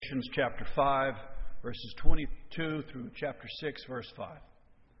Galatians chapter 5, verses 22 through chapter 6, verse 5.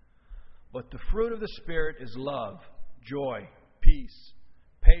 But the fruit of the Spirit is love, joy, peace,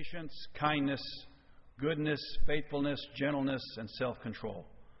 patience, kindness, goodness, faithfulness, gentleness, and self-control.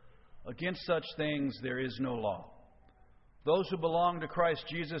 Against such things there is no law. Those who belong to Christ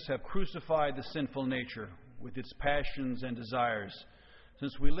Jesus have crucified the sinful nature with its passions and desires.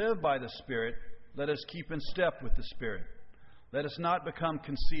 Since we live by the Spirit, let us keep in step with the Spirit. Let us not become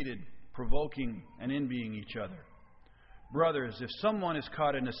conceited, provoking, and envying each other. Brothers, if someone is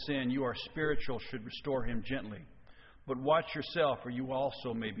caught in a sin, you are spiritual, should restore him gently. But watch yourself, or you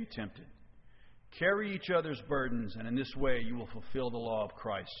also may be tempted. Carry each other's burdens, and in this way you will fulfill the law of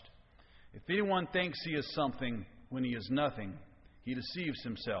Christ. If anyone thinks he is something when he is nothing, he deceives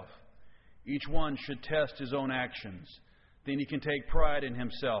himself. Each one should test his own actions. Then he can take pride in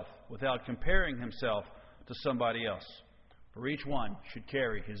himself without comparing himself to somebody else. For each one should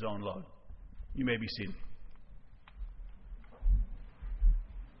carry his own load. You may be seated.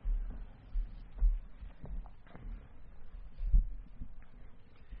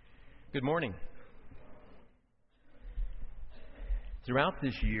 Good morning. Throughout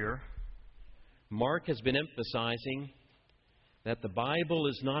this year, Mark has been emphasizing that the Bible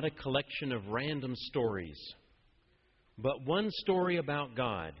is not a collection of random stories, but one story about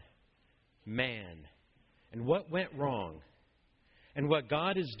God, man, and what went wrong, and what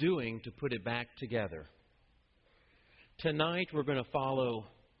God is doing to put it back together. Tonight we're going to follow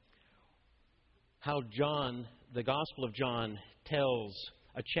how John, the Gospel of John, tells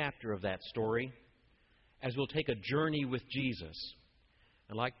a chapter of that story as we'll take a journey with Jesus.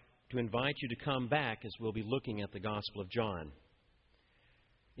 I'd like to invite you to come back as we'll be looking at the Gospel of John.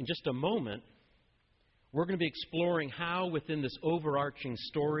 In just a moment, we're going to be exploring how within this overarching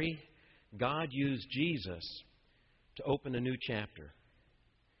story, God used Jesus to open a new chapter.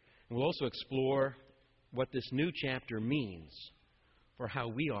 And we'll also explore what this new chapter means for how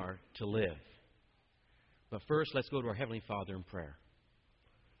we are to live. But first, let's go to our Heavenly Father in prayer.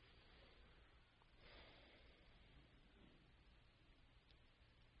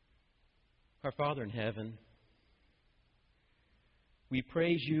 Our Father in heaven, we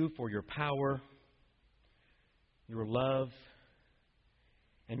praise you for your power, your love,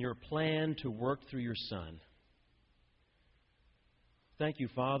 and your plan to work through your Son. Thank you,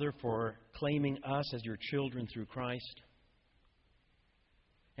 Father, for claiming us as your children through Christ.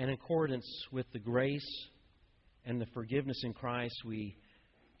 And in accordance with the grace and the forgiveness in Christ, we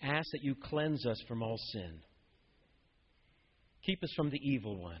ask that you cleanse us from all sin. Keep us from the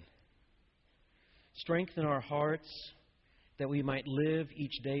evil one. Strengthen our hearts that we might live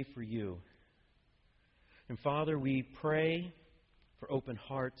each day for you. And Father, we pray for open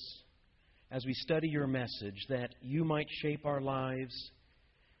hearts as we study your message, that you might shape our lives,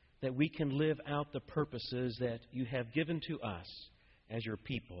 that we can live out the purposes that you have given to us as your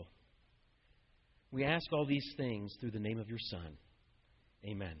people. We ask all these things through the name of your Son.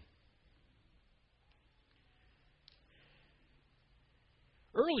 Amen.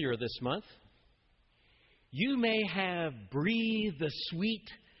 Earlier this month, you may have breathed the sweet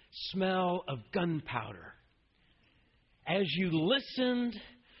smell of gunpowder as you listened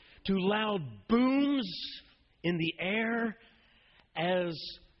to loud booms in the air as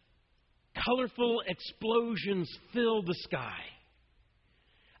colorful explosions filled the sky.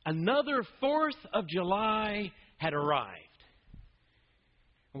 Another 4th of July had arrived.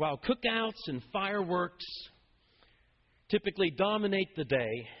 While cookouts and fireworks typically dominate the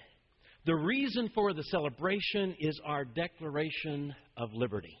day, the reason for the celebration is our Declaration of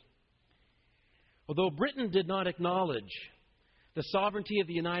Liberty. Although Britain did not acknowledge the sovereignty of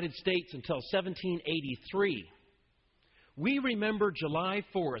the United States until 1783, we remember July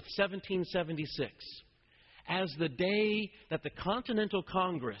 4th, 1776, as the day that the Continental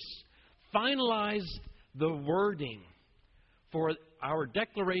Congress finalized the wording for our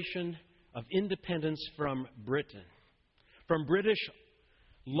Declaration of Independence from Britain, from British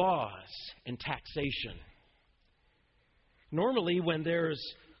laws and taxation. Normally, when there's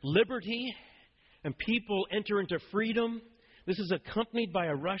liberty and people enter into freedom, this is accompanied by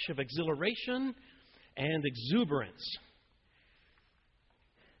a rush of exhilaration and exuberance.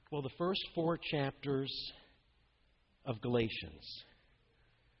 Well, the first 4 chapters of Galatians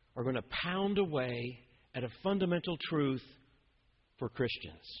are going to pound away at a fundamental truth for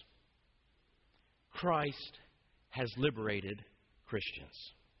Christians. Christ has liberated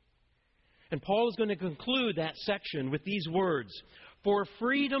Christians. And Paul is going to conclude that section with these words: "For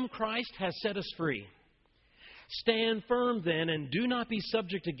freedom Christ has set us free. Stand firm then, and do not be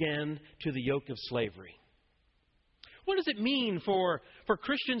subject again to the yoke of slavery." What does it mean for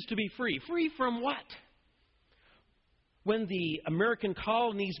Christians to be free? Free from what? When the American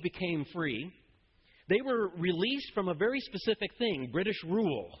colonies became free, they were released from a very specific thing, British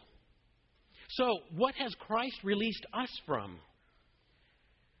rule. So, what has Christ released us from?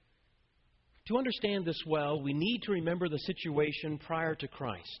 To understand this well, we need to remember the situation prior to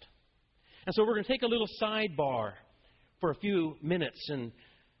Christ. And so we're going to take a little sidebar for a few minutes and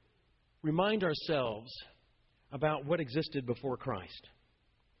remind ourselves about what existed before Christ.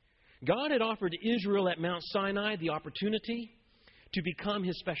 God had offered Israel at Mount Sinai the opportunity to become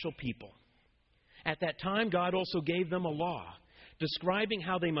His special people. At that time, God also gave them a law describing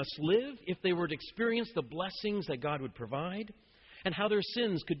how they must live if they were to experience the blessings that God would provide, and how their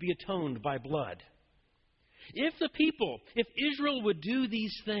sins could be atoned by blood. If Israel would do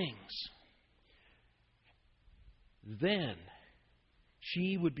these things, then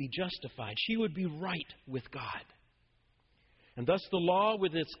she would be justified. She would be right with God. And thus the law,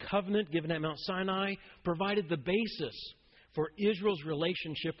 with its covenant given at Mount Sinai, provided the basis for Israel's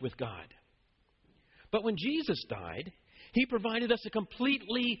relationship with God. But when Jesus died, He provided us a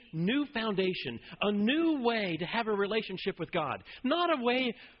completely new foundation, a new way to have a relationship with God. Not a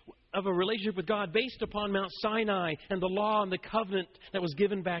way of a relationship with God based upon Mount Sinai and the law and the covenant that was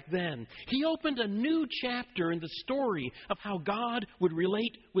given back then. He opened a new chapter in the story of how God would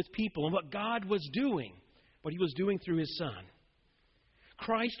relate with people and what God was doing, what He was doing through His Son.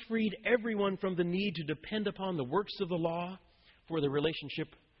 Christ freed everyone from the need to depend upon the works of the law for their relationship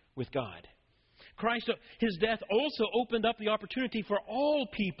with God. His death also opened up the opportunity for all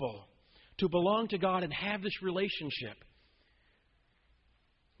people to belong to God and have this relationship.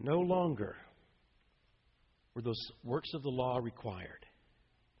 No longer were those works of the law required.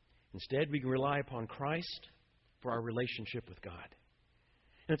 Instead, we can rely upon Christ for our relationship with God.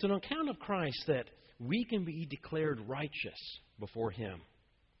 And it's on account of Christ that we can be declared righteous before Him.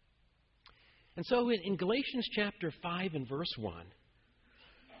 And so in Galatians chapter 5 and verse 1,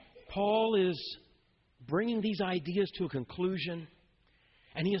 Paul is bringing these ideas to a conclusion,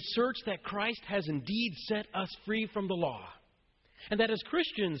 and he asserts that Christ has indeed set us free from the law, and that as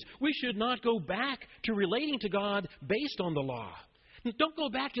Christians, we should not go back to relating to God based on the law. Don't go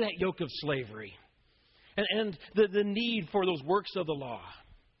back to that yoke of slavery and the need for those works of the law.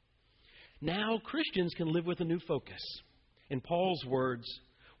 Now Christians can live with a new focus. In Paul's words,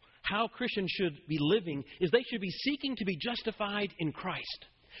 how Christians should be living is they should be seeking to be justified in Christ.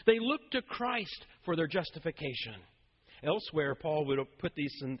 They look to Christ for their justification. Elsewhere, Paul would put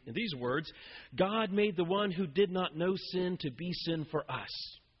these in these words, God made the one who did not know sin to be sin for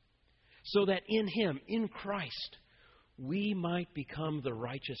us, so that in Him, in Christ, we might become the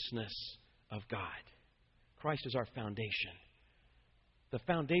righteousness of God. Christ is our foundation, the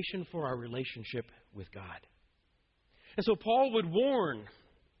foundation for our relationship with God. And so Paul would warn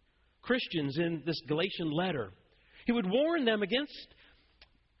Christians in this Galatian letter. He would warn them against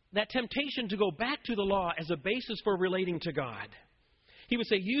that temptation to go back to the law as a basis for relating to God. He would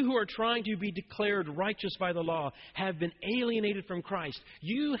say, you who are trying to be declared righteous by the law have been alienated from Christ.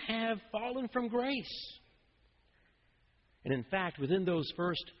 You have fallen from grace. And in fact, within those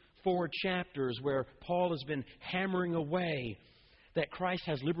first 4 chapters where Paul has been hammering away that Christ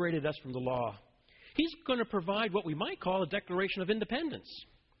has liberated us from the law, he's going to provide what we might call a declaration of independence.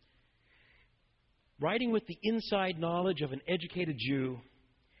 Writing with the inside knowledge of an educated Jew,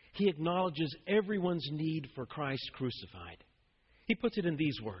 he acknowledges everyone's need for Christ crucified. He puts it in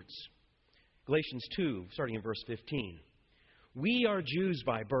these words. Galatians 2, starting in verse 15. We are Jews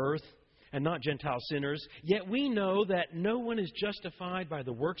by birth and not Gentile sinners, yet we know that no one is justified by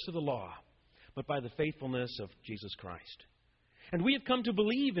the works of the law, but by the faithfulness of Jesus Christ. And we have come to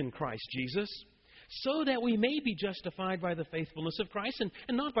believe in Christ Jesus, so that we may be justified by the faithfulness of Christ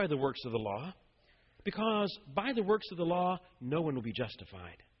and not by the works of the law, because by the works of the law, no one will be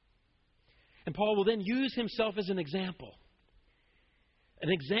justified. And Paul will then use himself as an example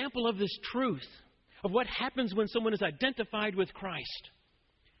of this truth, of what happens when someone is identified with Christ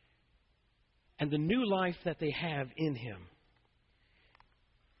and the new life that they have in Him.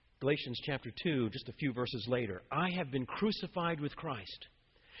 Galatians chapter 2, just a few verses later. I have been crucified with Christ,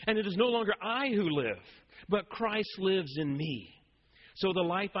 and it is no longer I who live, but Christ lives in me. So the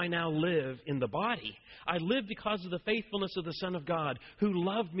life I now live in the body, I live because of the faithfulness of the Son of God, who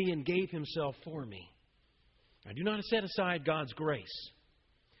loved me and gave Himself for me. I do not set aside God's grace,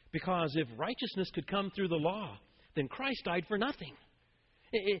 because if righteousness could come through the law, then Christ died for nothing.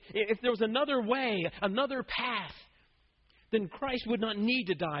 If there was another way, another path, then Christ would not need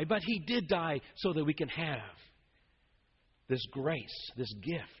to die, but He did die so that we can have this grace, this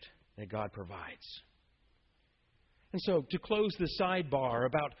gift that God provides. And so, to close the sidebar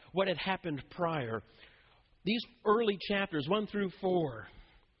about what had happened prior, these early chapters, 1 through 4,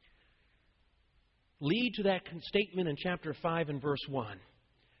 lead to that statement in chapter 5 and verse 1,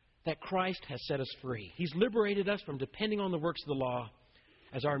 that Christ has set us free. He's liberated us from depending on the works of the law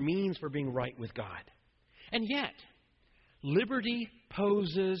as our means for being right with God. And yet, liberty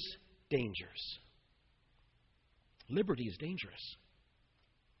poses dangers. Liberty is dangerous.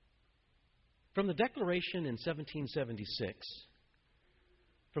 From the Declaration in 1776,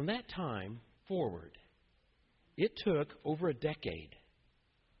 from that time forward, it took over a decade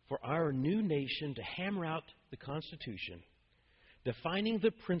for our new nation to hammer out the Constitution, defining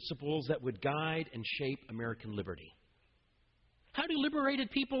the principles that would guide and shape American liberty. How do liberated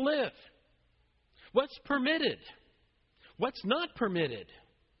people live? What's permitted? What's not permitted?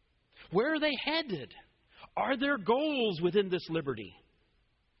 Where are they headed? Are there goals within this liberty?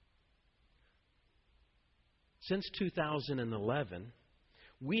 Since 2011,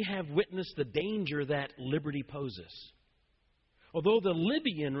 we have witnessed the danger that liberty poses. Although the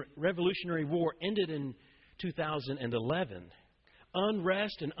Libyan Revolutionary War ended in 2011,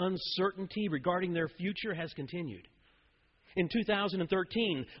 unrest and uncertainty regarding their future has continued. In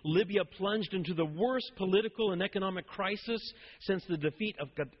 2013, Libya plunged into the worst political and economic crisis since the defeat of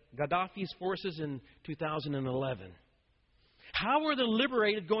Gaddafi's forces in 2011. How are the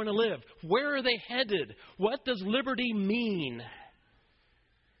liberated going to live? Where are they headed? What does liberty mean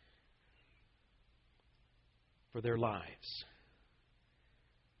for their lives?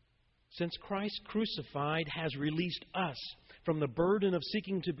 Since Christ crucified has released us from the burden of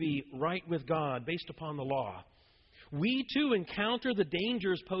seeking to be right with God based upon the law, we too encounter the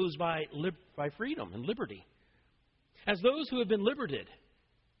dangers posed by freedom and liberty. As those who have been liberated.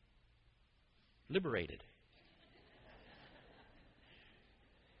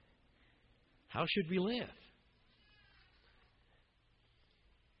 How should we live?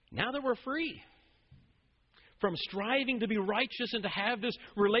 Now that we're free from striving to be righteous and to have this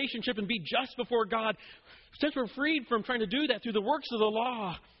relationship and be just before God, since we're freed from trying to do that through the works of the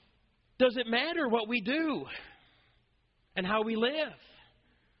law, does it matter what we do and how we live?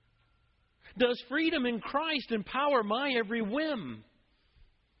 Does freedom in Christ empower my every whim?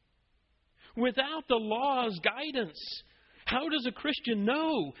 Without the law's guidance, how does a Christian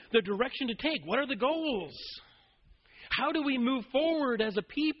know the direction to take? What are the goals? How do we move forward as a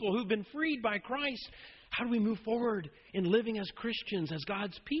people who've been freed by Christ? How do we move forward in living as Christians, as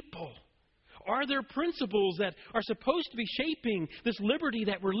God's people? Are there principles that are supposed to be shaping this liberty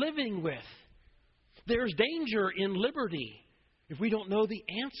that we're living with? There's danger in liberty if we don't know the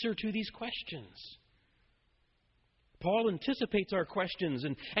answer to these questions. Paul anticipates our questions,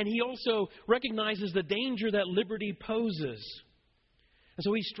 and he also recognizes the danger that liberty poses. And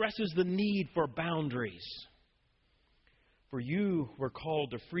so he stresses the need for boundaries. For you were called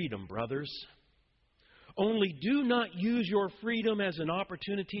to freedom, brothers. Only do not use your freedom as an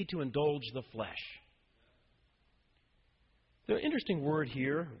opportunity to indulge the flesh. The interesting word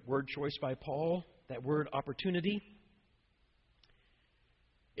here, word choice by Paul, that word opportunity.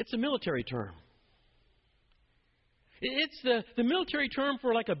 It's a military term. It's the military term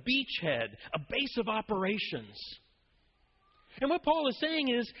for like a beachhead, a base of operations. And what Paul is saying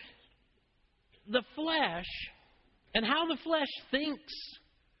is the flesh and how the flesh thinks,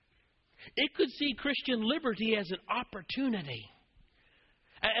 it could see Christian liberty as an opportunity,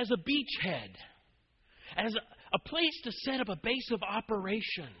 as a beachhead, as a place to set up a base of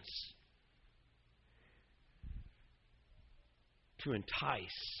operations to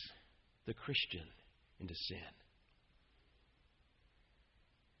entice the Christian into sin,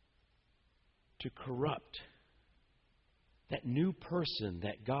 to corrupt that new person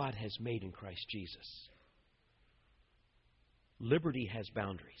that God has made in Christ Jesus. Liberty has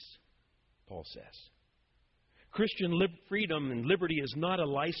boundaries, Paul says. Christian freedom and liberty is not a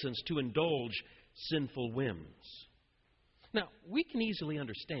license to indulge sinful whims. Now, we can easily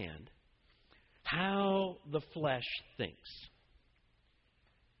understand how the flesh thinks.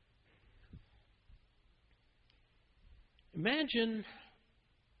 Imagine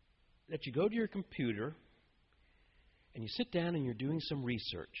that you go to your computer and you sit down and you're doing some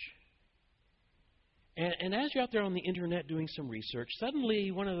research. And as you're out there on the internet doing some research,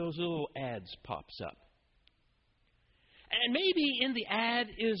 suddenly one of those little ads pops up. And maybe in the ad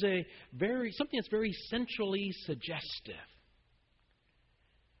is something that's very sensually suggestive.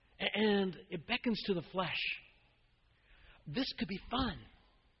 And it beckons to the flesh. This could be fun.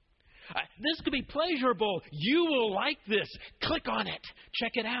 This could be pleasurable. You will like this. Click on it.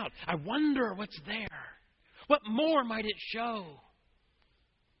 Check it out. I wonder what's there. What more might it show?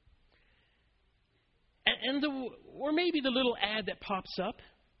 Or maybe the little ad that pops up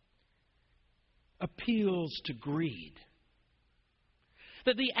appeals to greed.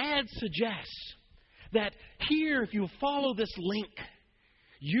 That the ad suggests that here, if you follow this link,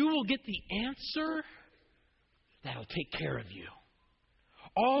 you will get the answer that'll take care of you.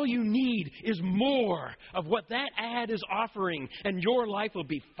 All you need is more of what that ad is offering, and your life will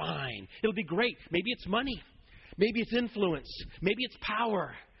be fine. It'll be great. Maybe it's money. Maybe it's influence. Maybe it's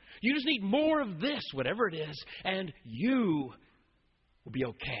power. You just need more of this, whatever it is, and you will be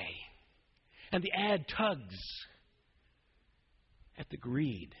okay. And the ad tugs at the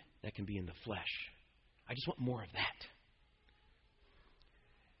greed that can be in the flesh. I just want more of that.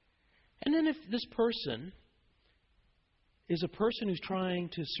 And then if this person is a person who's trying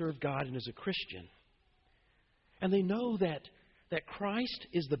to serve God and is a Christian, and they know that Christ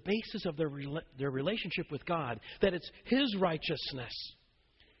is the basis of their relationship with God, that it's His righteousness,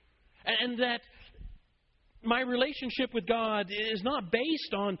 and that my relationship with God is not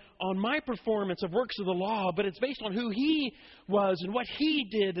based on my performance of works of the law, but it's based on who He was and what He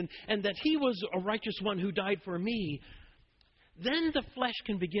did, and that He was a righteous one who died for me, then the flesh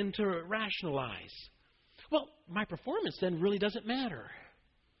can begin to rationalize. Well, my performance then really doesn't matter.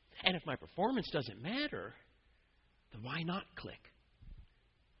 And if my performance doesn't matter, then why not click?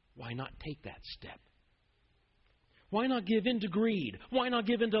 Why not take that step? Why not give in to greed? Why not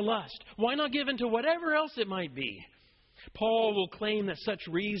give in to lust? Why not give in to whatever else it might be? Paul will claim that such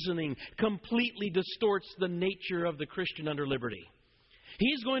reasoning completely distorts the nature of the Christian under liberty.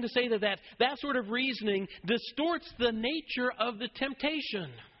 He's going to say that sort of reasoning distorts the nature of the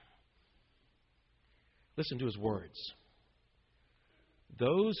temptation. Listen to his words.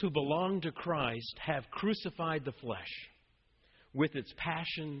 Those who belong to Christ have crucified the flesh with its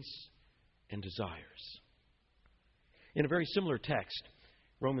passions and desires. In a very similar text,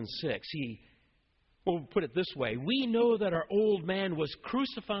 Romans 6, we'll put it this way. We know that our old man was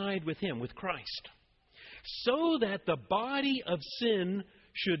crucified with Him, with Christ, so that the body of sin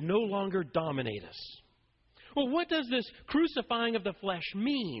should no longer dominate us. Well, what does this crucifying of the flesh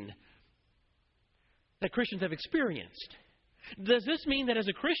mean that Christians have experienced? Does this mean that as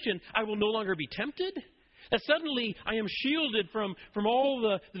a Christian, I will no longer be tempted? That suddenly I am shielded from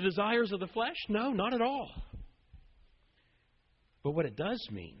all the desires of the flesh? No, not at all. But what it does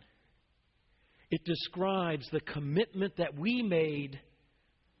mean, it describes the commitment that we made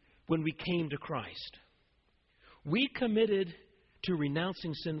when we came to Christ. We committed to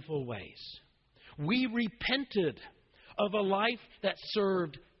renouncing sinful ways. We repented of a life that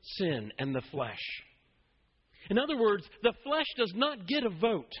served sin and the flesh. In other words, the flesh does not get a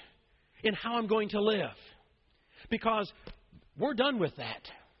vote in how I'm going to live, because we're done with that.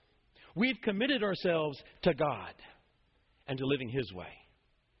 We've committed ourselves to God and to living His way.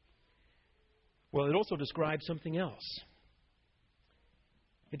 Well, it also describes something else.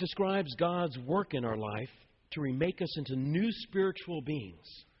 It describes God's work in our life to remake us into new spiritual beings.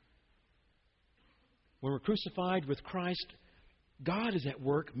 When we're crucified with Christ, God is at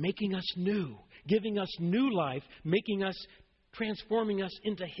work making us new, giving us new life, transforming us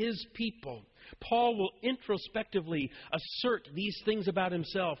into His people. Paul will introspectively assert these things about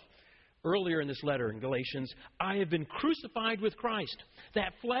himself earlier in this letter in Galatians. I have been crucified with Christ.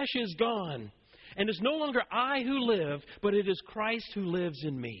 That flesh is gone. And it's no longer I who live, but it is Christ who lives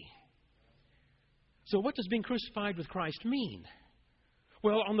in me. So what does being crucified with Christ mean?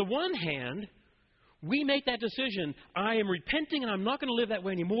 Well, on the one hand, we make that decision. I am repenting and I'm not going to live that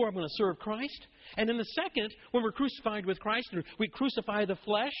way anymore. I'm going to serve Christ. And in the second, when we're crucified with Christ and we crucify the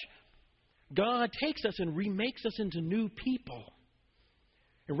flesh, God takes us and remakes us into new people.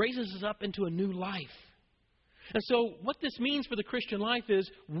 It raises us up into a new life. And so what this means for the Christian life is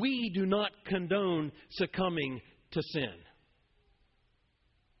we do not condone succumbing to sin.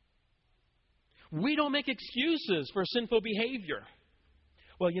 We don't make excuses for sinful behavior.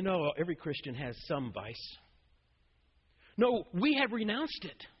 Well, you know, every Christian has some vice. No, we have renounced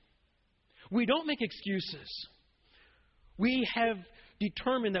it. We don't make excuses. We have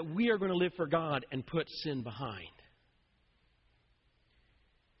determined that we are going to live for God and put sin behind.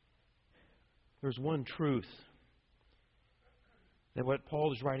 There's one truth that what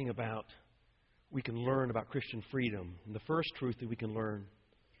Paul is writing about, we can learn about Christian freedom. And the first truth that we can learn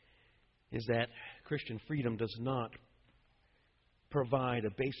is that Christian freedom does not provide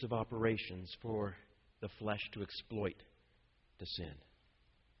a base of operations for the flesh to exploit the sin.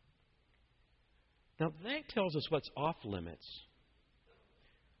 Now, that tells us what's off limits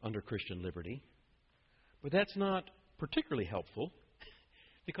under Christian liberty, but that's not particularly helpful,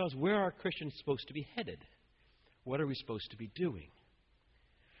 because where are Christians supposed to be headed? What are we supposed to be doing?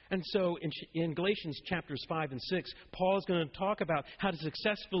 And so in Galatians chapters 5 and 6, Paul is going to talk about how to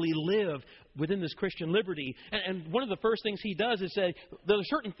successfully live within this Christian liberty. And one of the first things he does is say, there are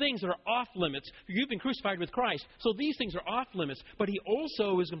certain things that are off limits. You've been crucified with Christ, so these things are off limits. But he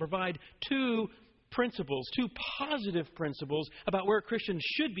also is going to provide two positive principles about where Christians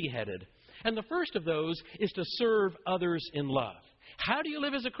should be headed. And the first of those is to serve others in love. How do you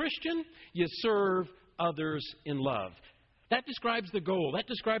live as a Christian? You serve others in love. That describes the goal. That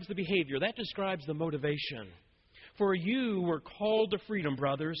describes the behavior. That describes the motivation. For you were called to freedom,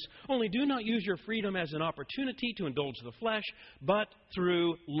 brothers. Only do not use your freedom as an opportunity to indulge the flesh, but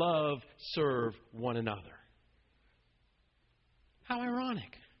through love serve one another. How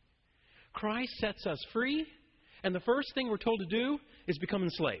ironic. Christ sets us free, and the first thing we're told to do is become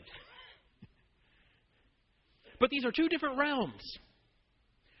enslaved. But these are two different realms.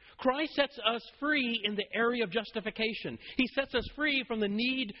 Christ sets us free in the area of justification. He sets us free from the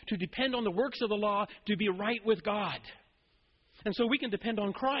need to depend on the works of the law to be right with God. And so we can depend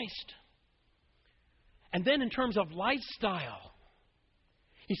on Christ. And then in terms of lifestyle,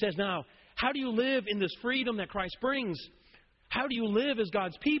 he says, now, how do you live in this freedom that Christ brings? How do you live as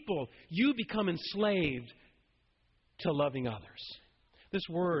God's people? You become enslaved to loving others. This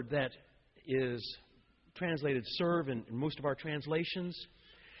word that is translated serve in most of our translations,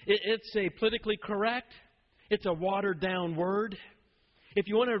 it's a politically correct, it's a watered down word. If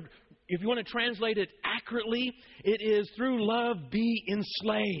you want to translate it accurately, it is through love be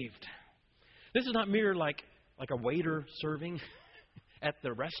enslaved. This is not mere like a waiter serving at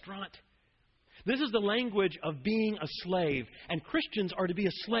the restaurant. This is the language of being a slave, and Christians are to be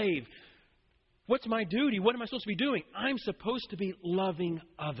a slave. What's my duty? What am I supposed to be doing? I'm supposed to be loving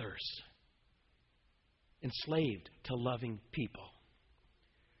others. Enslaved to loving people.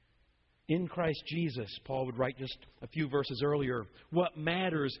 In Christ Jesus, Paul would write just a few verses earlier, what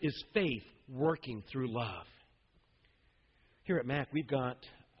matters is faith working through love. Here at Mac, we've got,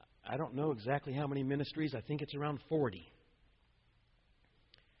 I don't know exactly how many ministries. I think it's around 40.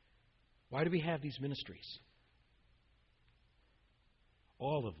 Why do we have these ministries?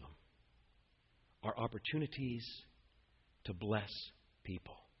 All of them are opportunities to bless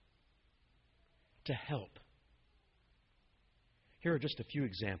people, to help. Here are just a few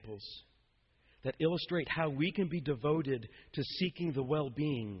examples that illustrate how we can be devoted to seeking the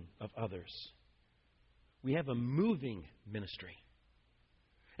well-being of others. We have a moving ministry.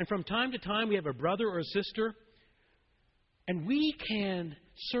 And from time to time, we have a brother or a sister, and we can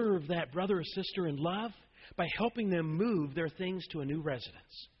serve that brother or sister in love by helping them move their things to a new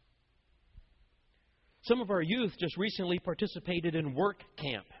residence. Some of our youth just recently participated in work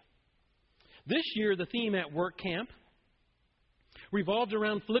camp. This year, the theme at work camp revolved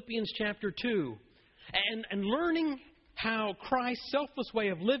around Philippians chapter 2 and learning how Christ's selfless way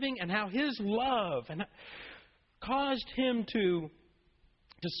of living and how His love caused Him to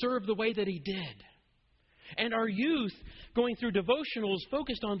serve the way that He did. And our youth, going through devotionals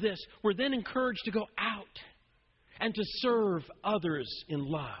focused on this, were then encouraged to go out and to serve others in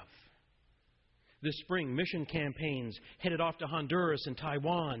love. This spring, mission campaigns headed off to Honduras and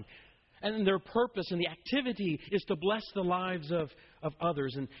Taiwan. And their purpose and the activity is to bless the lives of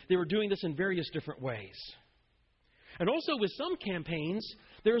others. And they were doing this in various different ways. And also with some campaigns,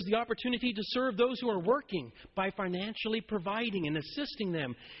 there is the opportunity to serve those who are working by financially providing and assisting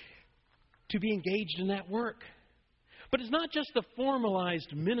them to be engaged in that work. But it's not just the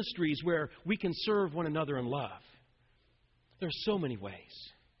formalized ministries where we can serve one another in love. There are so many ways.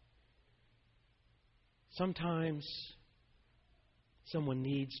 Sometimes someone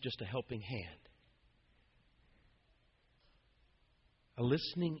needs just a helping hand, a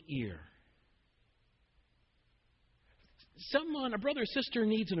listening ear. A brother or sister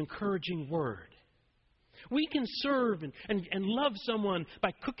needs an encouraging word. We can serve and love someone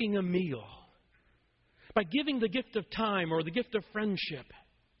by cooking a meal, by giving the gift of time or the gift of friendship.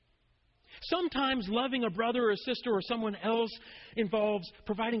 Sometimes loving a brother or sister or someone else involves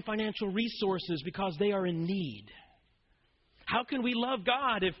providing financial resources because they are in need. How can we love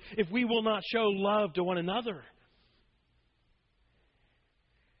God if we will not show love to one another?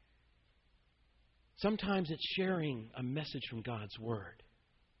 Sometimes it's sharing a message from God's Word.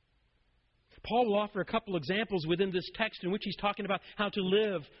 Paul will offer a couple examples within this text in which he's talking about how to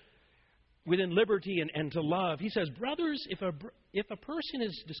live within liberty and to love. He says, brothers, if a person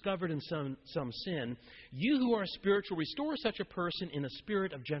is discovered in some sin, you who are spiritual, restore such a person in a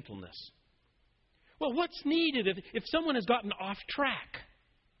spirit of gentleness. Well, what's needed if someone has gotten off track?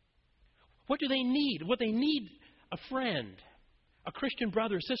 What do they need? What they need, a friend, a Christian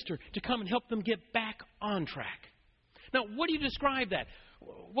brother or sister, to come and help them get back on track. Now, what do you describe that?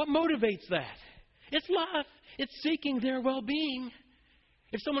 What motivates that? It's love. It's seeking their well-being.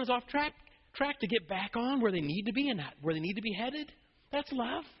 If someone is off track to get back on where they need to be and where they need to be headed, that's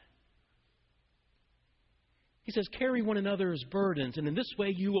love. He says, carry one another's burdens, and in this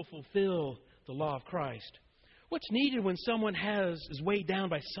way you will fulfill the law of Christ. What's needed when someone is weighed down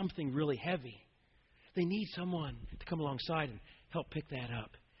by something really heavy? They need someone to come alongside and help pick that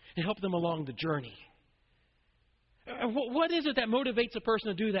up and help them along the journey. What is it that motivates a person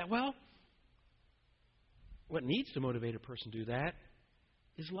to do that? Well, what needs to motivate a person to do that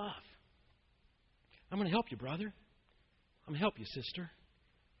is love. I'm going to help you, brother. I'm going to help you, sister,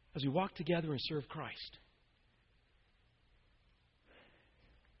 as we walk together and serve Christ.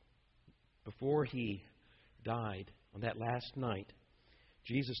 Before He died on that last night,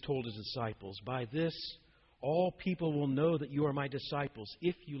 Jesus told His disciples, by this all people will know that you are my disciples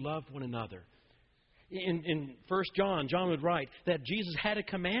if you love one another. In 1 John, John would write that Jesus had a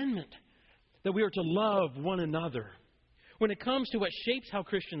commandment that we are to love one another. When it comes to what shapes how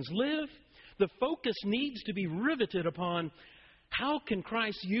Christians live, the focus needs to be riveted upon how can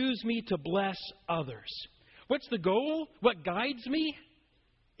Christ use me to bless others? What's the goal? What guides me?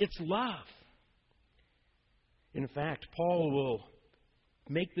 It's love. In fact, Paul will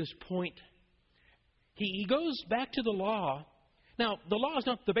make this point. He goes back to the law. Now, the law is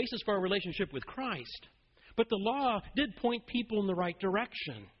not the basis for our relationship with Christ, but the law did point people in the right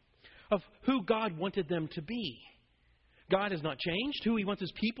direction of who God wanted them to be. God has not changed. Who He wants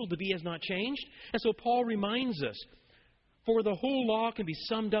His people to be has not changed. And so Paul reminds us, for the whole law can be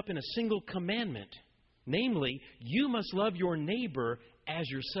summed up in a single commandment. Namely, you must love your neighbor as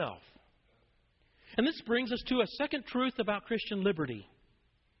yourself. And this brings us to a second truth about Christian liberty.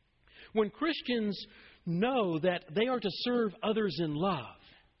 When Christians know that they are to serve others in love,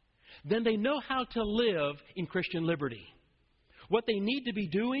 then they know how to live in Christian liberty. What they need to be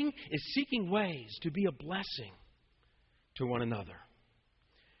doing is seeking ways to be a blessing to one another.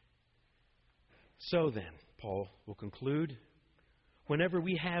 So then, Paul will conclude, whenever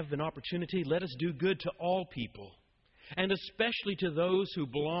we have an opportunity, let us do good to all people, and especially to those who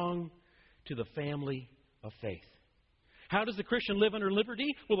belong to the family of faith. How does the Christian live under liberty?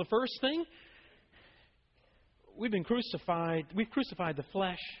 Well, the first thing, we've crucified the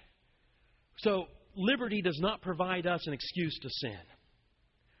flesh. So liberty does not provide us an excuse to sin.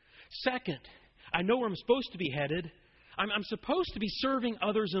 Second, I know where I'm supposed to be headed. I'm supposed to be serving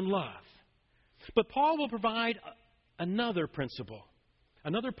others in love. But Paul will provide another principle,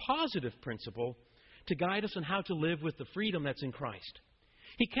 another positive principle to guide us on how to live with the freedom that's in Christ.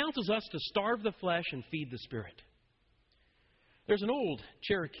 He counsels us to starve the flesh and feed the spirit. There's an old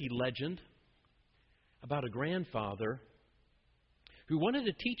Cherokee legend about a grandfather who wanted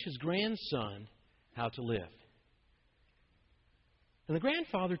to teach his grandson how to live. And the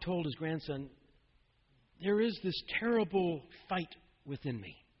grandfather told his grandson, there is this terrible fight within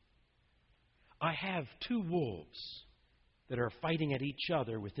me. I have two wolves that are fighting at each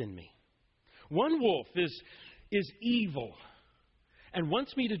other within me. One wolf is evil and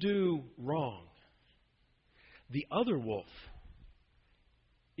wants me to do wrong. The other wolf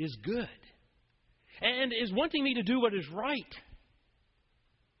is good and is wanting me to do what is right.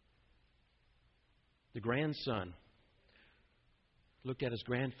 The grandson looked at his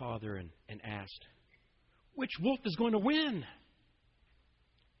grandfather and asked, which wolf is going to win?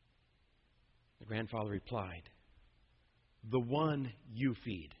 The grandfather replied, the one you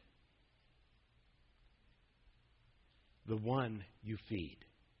feed. The one you feed.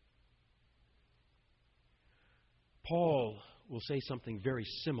 Paul will say something very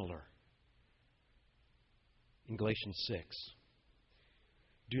similar in Galatians 6.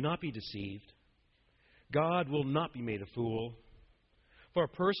 Do not be deceived. God will not be made a fool. For a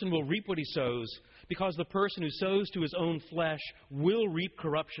person will reap what he sows, because the person who sows to his own flesh will reap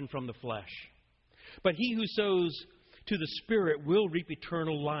corruption from the flesh. But he who sows to the Spirit will reap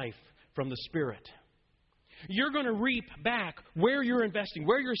eternal life from the Spirit. You're going to reap back where you're investing,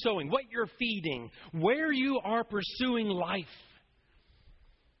 where you're sowing, what you're feeding, where you are pursuing life.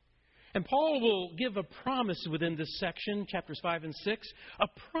 And Paul will give a promise within this section, chapters 5 and 6, a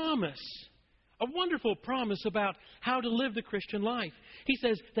promise, a wonderful promise about how to live the Christian life. He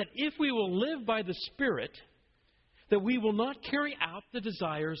says that if we will live by the Spirit, that we will not carry out the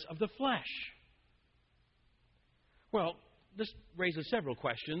desires of the flesh. Well, this raises several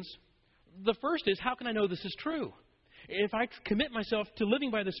questions. The first is, how can I know this is true? If I commit myself to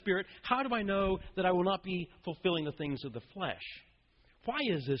living by the Spirit, how do I know that I will not be fulfilling the things of the flesh? Why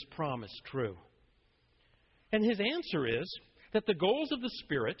is this promise true? And his answer is that the goals of the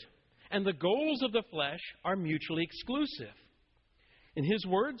Spirit and the goals of the flesh are mutually exclusive. In his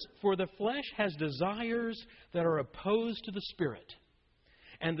words, for the flesh has desires that are opposed to the Spirit,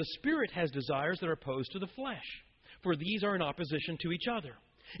 and the Spirit has desires that are opposed to the flesh, for these are in opposition to each other.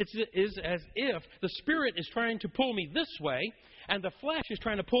 It is as if the Spirit is trying to pull me this way, and the flesh is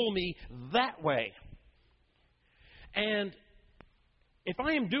trying to pull me that way. And if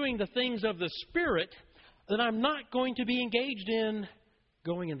I am doing the things of the Spirit, then I'm not going to be engaged in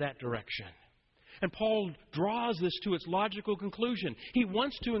going in that direction. And Paul draws this to its logical conclusion. He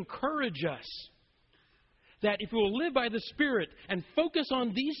wants to encourage us that if we will live by the Spirit and focus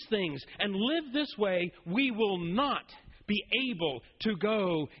on these things and live this way, we will not be able to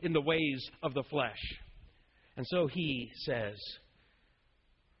go in the ways of the flesh. And so he says,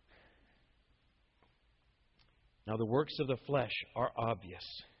 now the works of the flesh are obvious.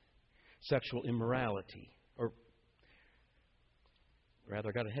 Sexual immorality, or rather,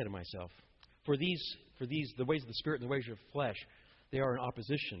 I got ahead of myself. For these, the ways of the Spirit and the ways of the flesh, they are in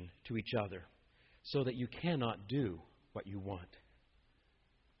opposition to each other, so that you cannot do what you want.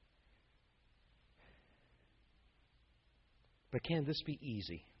 But can this be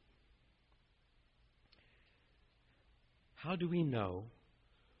easy? How do we know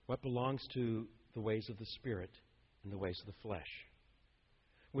what belongs to the ways of the Spirit and the ways of the flesh?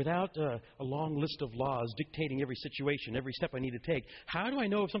 Without a long list of laws dictating every situation, every step I need to take, how do I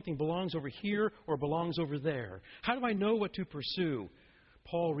know if something belongs over here or belongs over there? How do I know what to pursue?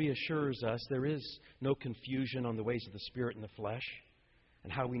 Paul reassures us there is no confusion on the ways of the Spirit and the flesh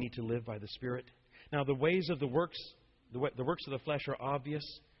and how we need to live by the Spirit. Now, the ways of the works of the flesh are obvious.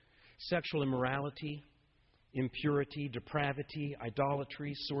 Sexual immorality, impurity, depravity,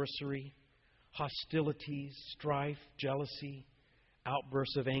 idolatry, sorcery, hostilities, strife, jealousy,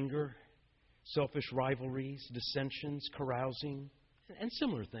 outbursts of anger, selfish rivalries, dissensions, carousing, and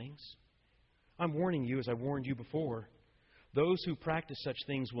similar things. I'm warning you, as I warned you before, those who practice such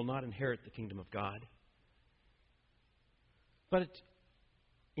things will not inherit the kingdom of God. But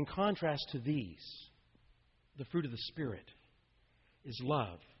in contrast to these, the fruit of the Spirit is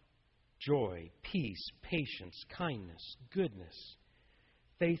love, joy, peace, patience, kindness, goodness,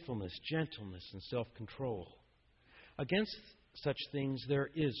 faithfulness, gentleness, and self-control. Against such things there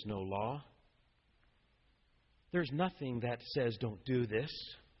is no law. There's nothing that says don't do this.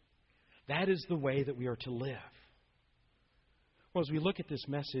 That is the way that we are to live. Well, as we look at this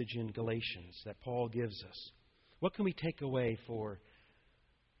message in Galatians that Paul gives us, what can we take away for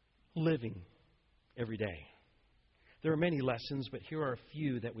living every day? There are many lessons, but here are a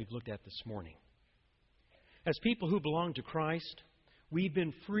few that we've looked at this morning. As people who belong to Christ, we've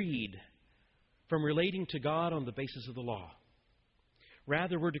been freed from relating to God on the basis of the law.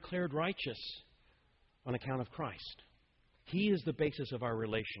 Rather, we're declared righteous on account of Christ. He is the basis of our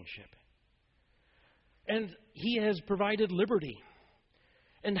relationship. And He has provided liberty.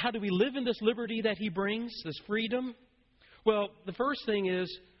 And how do we live in this liberty that He brings, this freedom? Well, the first thing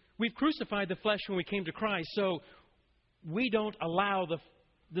is we've crucified the flesh when we came to Christ, so we don't allow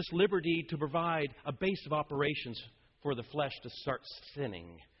this liberty to provide a base of operations for the flesh to start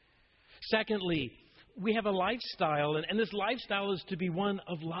sinning. Secondly, we have a lifestyle, and this lifestyle is to be one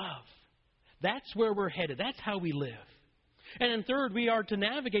of love. That's where we're headed. That's how we live. And then third, we are to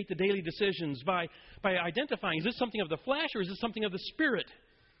navigate the daily decisions by identifying, is this something of the flesh or is this something of the Spirit?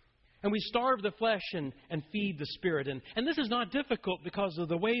 And we starve the flesh and feed the Spirit. And this is not difficult because of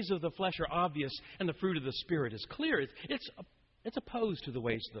the ways of the flesh are obvious and the fruit of the Spirit is clear. It's opposed to the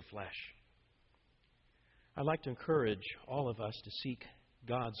ways of the flesh. I'd like to encourage all of us to seek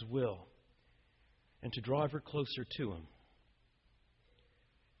God's will and to draw ever closer to Him.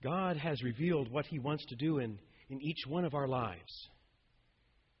 God has revealed what He wants to do in each one of our lives.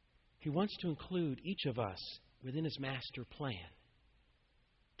 He wants to include each of us within His master plan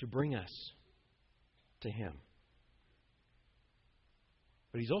to bring us to Him.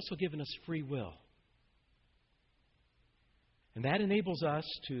 But He's also given us free will. And that enables us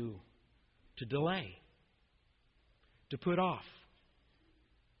to delay, to put off,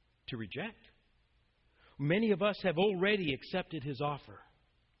 to reject. Many of us have already accepted His offer.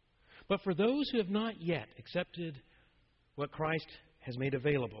 But for those who have not yet accepted what Christ has made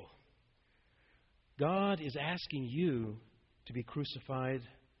available, God is asking you to be crucified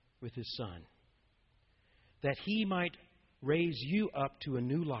with His Son, that He might raise you up to a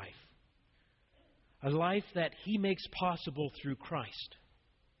new life, a life that He makes possible through Christ.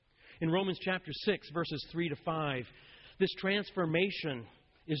 In Romans chapter 6, verses 3 to 5, this transformation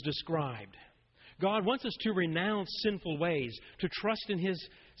is described. God wants us to renounce sinful ways, to trust in His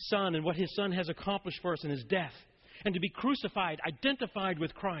Son and what His Son has accomplished for us in His death, and to be crucified, identified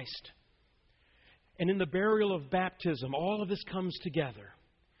with Christ. And in the burial of baptism, all of this comes together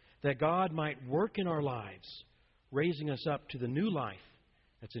that God might work in our lives, raising us up to the new life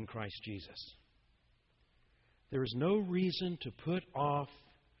that's in Christ Jesus. There is no reason to put off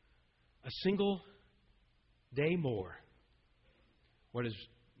a single day more what is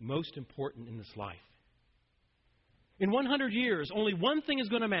most important in this life. In 100 years, only one thing is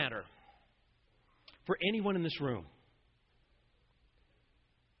going to matter for anyone in this room.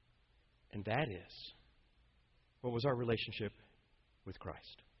 And that is, what was our relationship with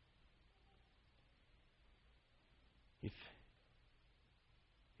Christ?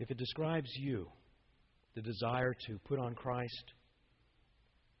 If it describes you, the desire to put on Christ,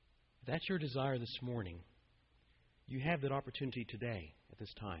 if that's your desire this morning, you have that opportunity today, at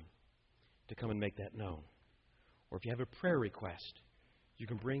this time, to come and make that known. Or if you have a prayer request, you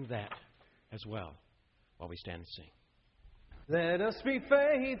can bring that as well while we stand and sing. Let us be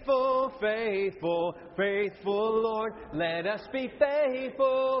faithful, faithful, faithful, Lord. Let us be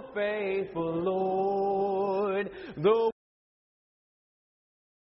faithful, faithful, Lord. Though